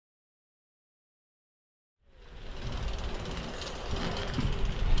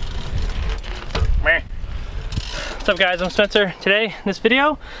What's up guys, I'm Spencer. Today, in this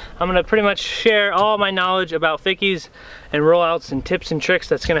video, I'm gonna pretty much share all my knowledge about fakies and rollouts and tips and tricks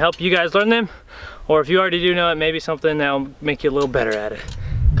that's gonna help you guys learn them. Or if you already do know it, maybe something that'll make you a little better at it.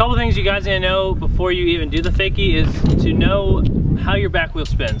 A couple things you guys need to know before you even do the fakie is to know how your back wheel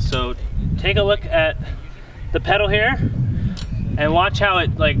spins. So take a look at the pedal here and watch how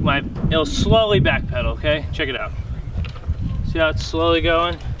it, it'll slowly back pedal, okay? Check it out. See how it's slowly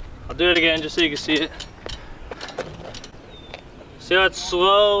going? I'll do it again just so you can see it. See how it's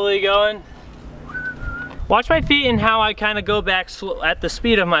slowly going? Watch my feet and how I kind of go back at the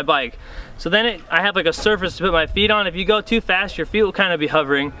speed of my bike. So then I have like a surface to put my feet on. If you go too fast, your feet will kind of be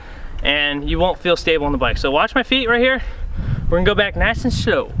hovering and you won't feel stable on the bike. So watch my feet right here. We're gonna go back nice and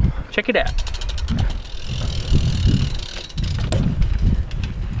slow. Check it out.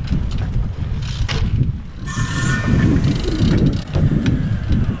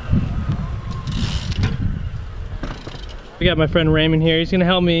 We got my friend Raymond here. He's gonna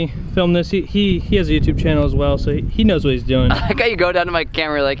help me film this. He has a YouTube channel as well, so he knows what he's doing. I got you go down to my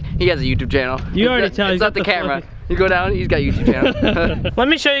camera like he has a YouTube channel. You already tell. It's not the camera. You go down, he's got a YouTube channel. Let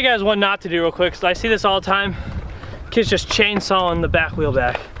me show you guys what not to do real quick, because I see this all the time. Kids just chainsawing the back wheel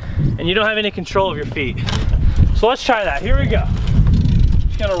back, and you don't have any control of your feet. So let's try that. Here we go.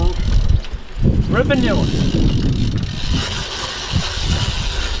 Just gonna rip a new one.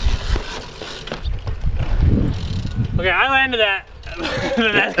 Okay, I landed that.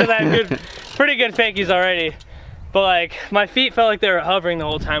 That's because I have pretty good fakies already. But like, my feet felt like they were hovering the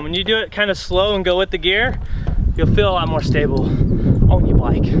whole time. When you do it kind of slow and go with the gear, you'll feel a lot more stable on your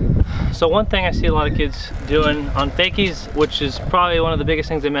bike. So one thing I see a lot of kids doing on fakies, which is probably one of the biggest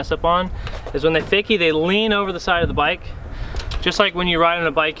things they mess up on, is when they fakie, they lean over the side of the bike. Just like when you ride on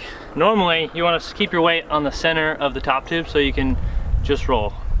a bike, normally you want to keep your weight on the center of the top tube so you can just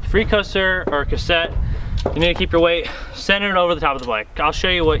roll. Free coaster or cassette, you need to keep your weight centered over the top of the bike. I'll show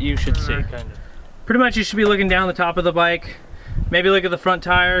you what you should see. Pretty much you should be looking down the top of the bike. Maybe look at the front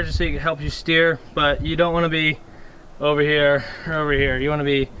tire just so it helps you steer, but you don't want to be over here or over here. You want to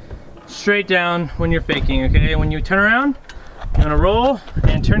be straight down when you're faking, okay? When you turn around, you're gonna roll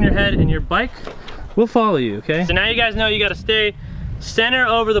and turn your head and your bike will follow you, okay? So now you guys know you gotta stay center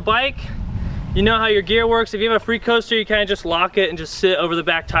over the bike. You know how your gear works. If you have a free coaster, you kind of just lock it and just sit over the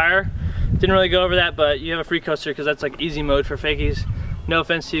back tire. Didn't really go over that, but you have a free coaster because that's like easy mode for fakies. No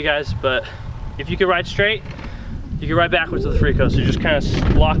offense to you guys, but if you could ride straight, you can ride backwards with the free coaster. Just kind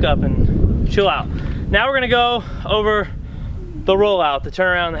of lock up and chill out. Now we're gonna go over the rollout, the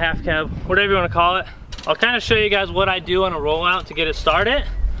turnaround, the half cab, whatever you wanna call it. I'll kind of show you guys what I do on a rollout to get it started.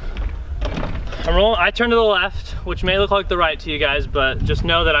 I turn to the left, which may look like the right to you guys, but just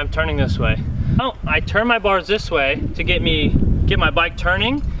know that I'm turning this way. Oh, I turn my bars this way to get my bike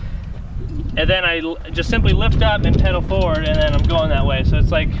turning. And then I just simply lift up and pedal forward, and then I'm going that way. So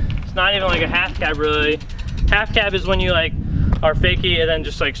it's not even like a half cab really. Half cab is when you are fakie and then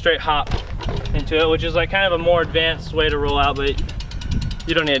just straight hop into it, which is kind of a more advanced way to roll out, but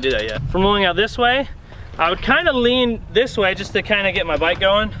you don't need to do that yet. From rolling out this way, I would kind of lean this way just to kind of get my bike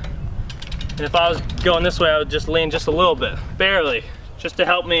going. And if I was going this way, I would just lean just a little bit, barely, just to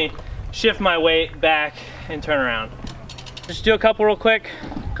help me shift my weight back and turn around. Just do a couple real quick.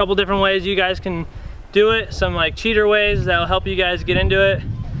 Couple different ways you guys can do it, some cheater ways that'll help you guys get into it,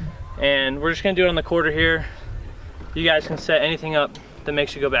 and we're just gonna do it on the quarter here. You guys can set anything up that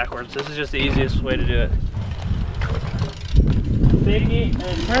makes you go backwards. This is just the easiest way to do it. Fakie,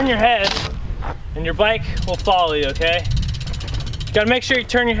 and turn your head and your bike will follow you, okay? You gotta make sure you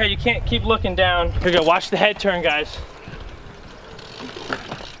turn your head. You can't keep looking down. Here we go, watch the head turn, guys.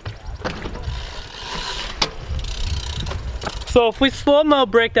 So if we slow-mo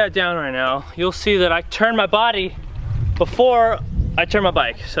break that down right now, you'll see that I turn my body before I turn my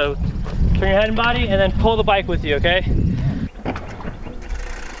bike. So turn your head and body and then pull the bike with you, okay?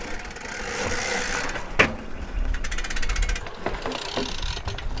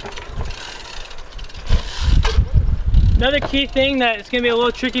 Another key thing that it's gonna be a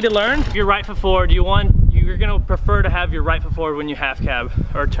little tricky to learn, if you're right foot forward, you're gonna prefer to have your right foot forward when you half cab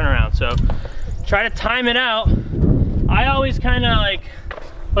or turn around. So try to time it out. I always kind of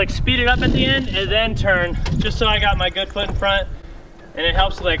speed it up at the end and then turn, just so I got my good foot in front, and it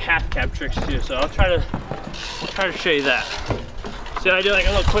helps with half cab tricks too. So I'll try to show you that. So I do a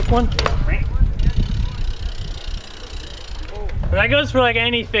little quick one. And that goes for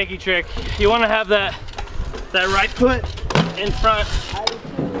any fakie trick. You want to have that right foot in front.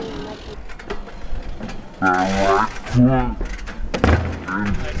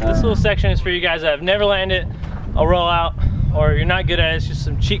 So this little section is for you guys that have never landed a rollout, or you're not good at it. It's just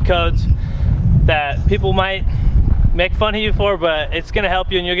some cheat codes that people might make fun of you for, but it's gonna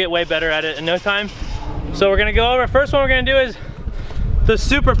help you and you'll get way better at it in no time. So we're gonna go over, first one we're gonna do is the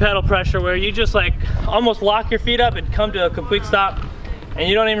super pedal pressure, where you just like almost lock your feet up and come to a complete stop, and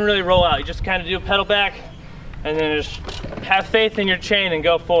you don't even really roll out. You just kind of do a pedal back and then just have faith in your chain and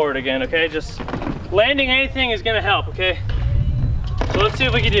go forward again, okay? Just landing anything is gonna help, okay? So let's see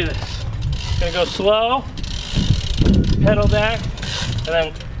if we can do this. Gonna go slow, pedal back, and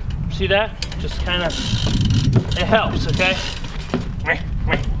then see that? Just kind of, it helps, okay?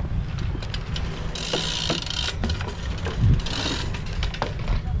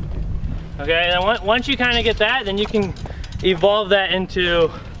 Okay, and then once you kind of get that, then you can evolve that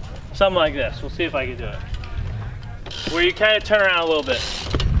into something like this. We'll see if I can do it. Where you kind of turn around a little bit.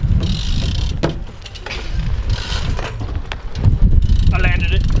 I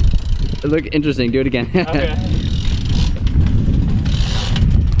landed it. It looked interesting, do it again. Okay.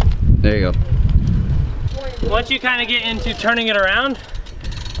 There you go. Once you kind of get into turning it around,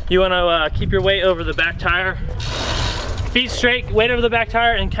 you want to keep your weight over the back tire. Feet straight, weight over the back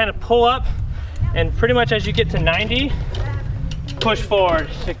tire, and kind of pull up, and pretty much as you get to 90, push forward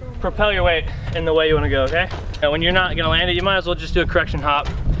to propel your weight in the way you want to go, okay? And when you're not going to land it, you might as well just do a correction hop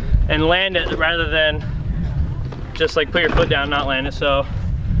and land it rather than just like put your foot down and not land it. So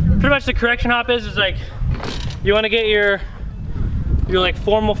pretty much the correction hop is like you want to get your like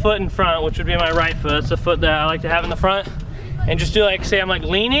formal foot in front, which would be my right foot. It's the foot that I like to have in the front, and just do like, say I'm like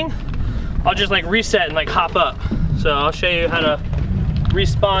leaning, I'll just like reset and like hop up. So I'll show you how to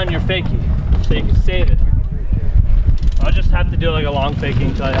respawn your fakie so you can save it. I'll just have to do like a long fakie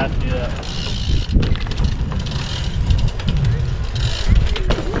until I have to do that.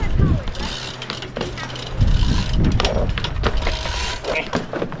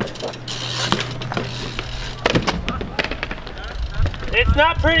 It's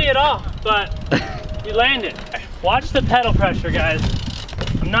not pretty at all, but you land it. Watch the pedal pressure, guys.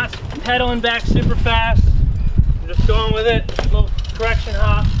 I'm not pedaling back super fast. I'm just going with it. A little correction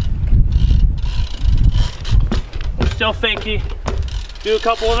hop. I'm still fakie. Do a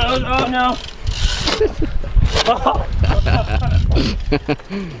couple of those. Oh no.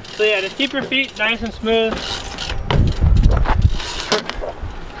 So yeah, just keep your feet nice and smooth.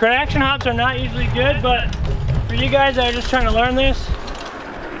 Correction hops are not usually good, but for you guys that are just trying to learn this,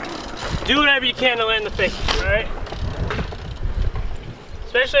 do whatever you can to land the fakie, alright?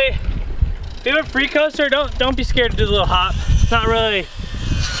 Especially if you have a free coaster, don't be scared to do the little hop. It's not really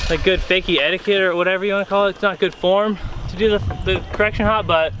like good fakie etiquette or whatever you want to call it. It's not good form to do the correction hop,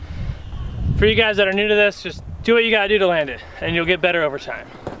 but for you guys that are new to this, just do what you gotta do to land it, and you'll get better over time.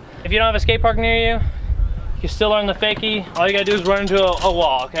 If you don't have a skate park near you, you can still learn the fakie. All you gotta do is run into a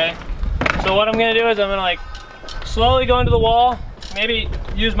wall, okay? So what I'm gonna do is I'm gonna like slowly go into the wall, maybe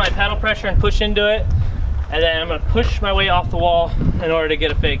use my pedal pressure and push into it, and then I'm gonna push my way off the wall in order to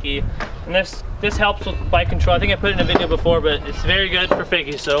get a fakie. And this helps with bike control. I think I put it in a video before, but it's very good for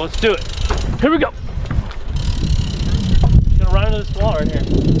fakies, so let's do it. Here we go. Just gonna run into this wall right here.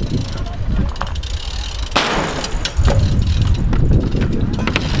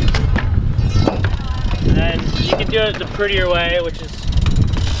 And then you can do it the prettier way, which is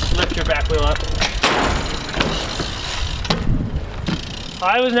lift your back wheel up.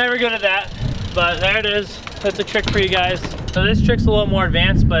 I was never good at that, but there it is. That's a trick for you guys. So this trick's a little more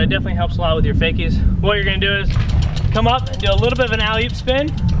advanced, but it definitely helps a lot with your fakies. What you're gonna do is come up and do a little bit of an alley-oop spin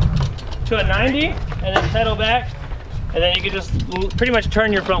to a 90, and then pedal back, and then you can just pretty much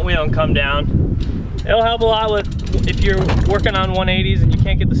turn your front wheel and come down. It'll help a lot with if you're working on 180s and you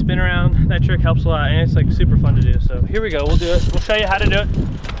can't get the spin around. That trick helps a lot, and it's like super fun to do. So here we go, we'll do it. We'll show you how to do it.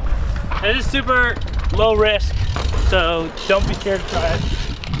 It is super low risk, so don't be scared to try it.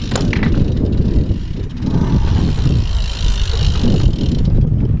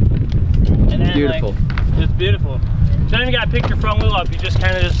 And then, beautiful. Like, it's beautiful. So then you gotta pick your front wheel up. You just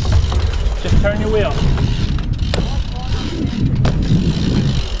kind of just turn your wheel.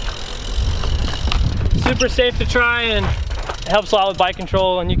 Super safe to try, and it helps a lot with bike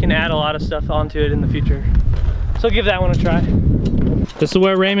control, and you can add a lot of stuff onto it in the future. So give that one a try. This is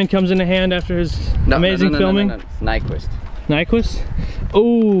where Raymond comes into hand after his amazing filming. No. Nyquist. Nyquist?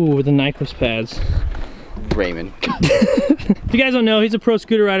 Oh, the Nyquist pads. Raymond. If you guys don't know, he's a pro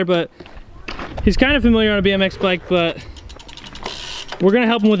scooter rider, but he's kind of familiar on a BMX bike, but we're gonna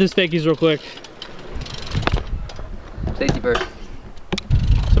help him with his fakies real quick. Safety first.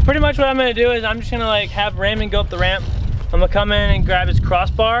 So pretty much what I'm gonna do is I'm just gonna like have Raymond go up the ramp. I'm gonna come in and grab his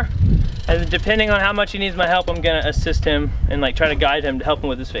crossbar, and depending on how much he needs my help, I'm gonna assist him and like try to guide him to help him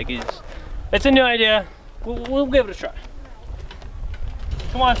with his fakies. It's a new idea. We'll give it a try.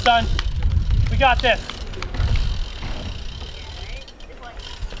 Come on, son. We got this.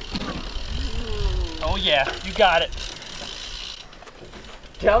 Oh yeah, you got it.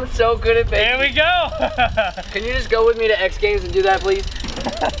 I'm so good at faking. There we go. Can you just go with me to X Games and do that, please?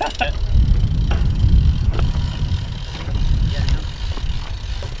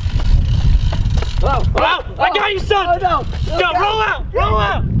 Whoa, whoa, I got you, son. Oh no. Go, roll out, roll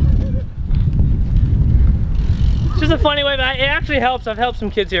out. It's just a funny way, but it actually helps. I've helped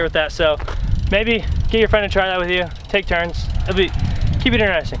some kids here with that, so maybe get your friend to try that with you. Take turns. It'll be, keep it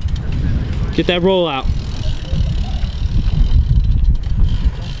interesting. Get that roll out.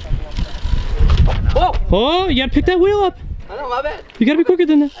 Whoa! Oh, you gotta pick that wheel up. I know, my bad. You gotta be quicker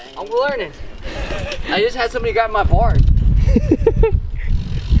than that. I'm learning. I just had somebody grab my bar.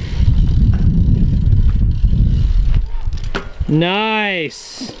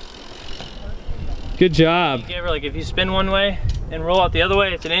 Nice. Good job. Giver, like if you spin one way and roll out the other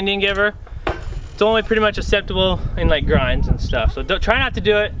way, it's an Indian giver. It's only pretty much acceptable in like grinds and stuff. So try not to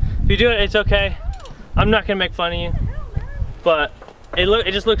do it. If you do it, it's okay. I'm not gonna make fun of you, but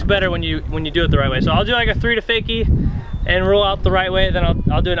it just looks better when you do it the right way. So I'll do like a 3 to fakie and roll out the right way. Then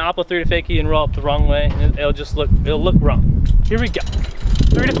I'll do an oppo 3 to fakie and roll out the wrong way. And it'll look wrong. Here we go.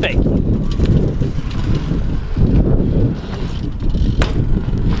 3 to fakie.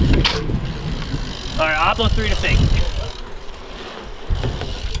 All right, oppo 3 to fakie.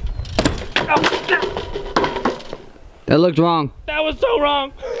 Oh, That looked wrong. that was so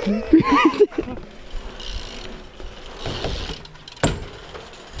wrong.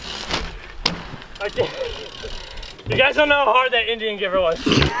 You guys don't know how hard that Indian giver was.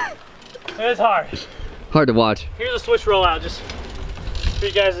 It was hard. Hard to watch. Here's a switch rollout, just for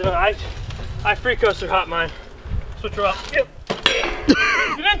you guys to know. I free coaster hop mine. Switch roll out. Yep.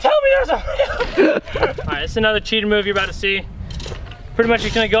 You didn't tell me there's a ramp. Alright, it's another cheater move you're about to see. Pretty much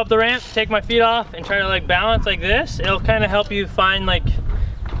you're gonna go up the ramp, take my feet off, and try to like balance like this. It'll kind of help you find like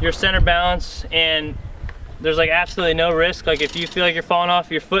your center balance, and there's like absolutely no risk. Like if you feel like you're falling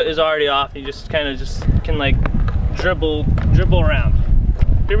off, your foot is already off. You just kind of can like dribble around.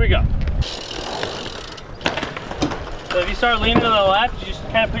 Here we go. So if you start leaning to the left, you just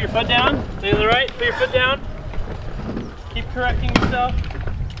kind of put your foot down. Lean to the right, put your foot down. Keep correcting yourself.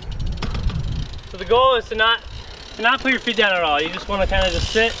 So the goal is to not put your feet down at all. You just want to kind of just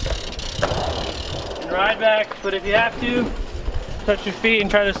sit and ride back. But if you have to, touch your feet and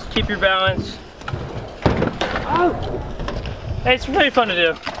try to keep your balance. Oh. Hey, it's really fun to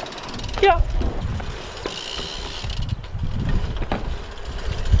do. Yeah.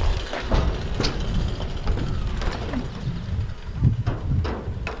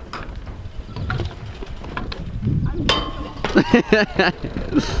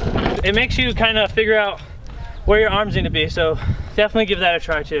 It makes you kind of figure out where your arms need to be, so definitely give that a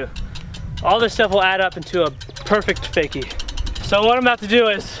try too. All this stuff will add up into a perfect fakie. So what I'm about to do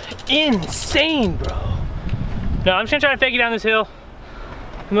is insane, bro. No, I'm just gonna try to fake it down this hill.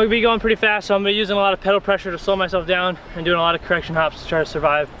 I'm gonna be going pretty fast, so I'm gonna be using a lot of pedal pressure to slow myself down and doing a lot of correction hops to try to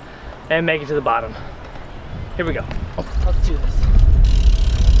survive and make it to the bottom. Here we go. Let's do this.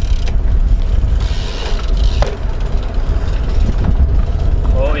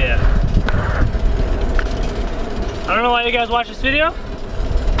 Oh yeah. I don't know why you guys watch this video.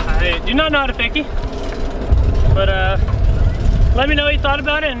 I do not know how to fakie, but let me know what you thought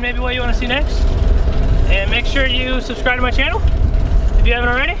about it and maybe what you want to see next. And make sure you subscribe to my channel if you haven't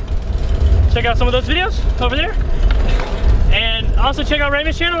already. Check out some of those videos over there. And also check out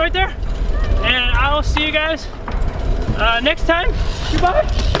Raymond's channel right there. And I'll see you guys next time. Goodbye.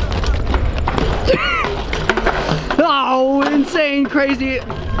 Oh, insane, crazy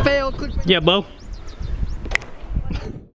fail. Yeah, Bo.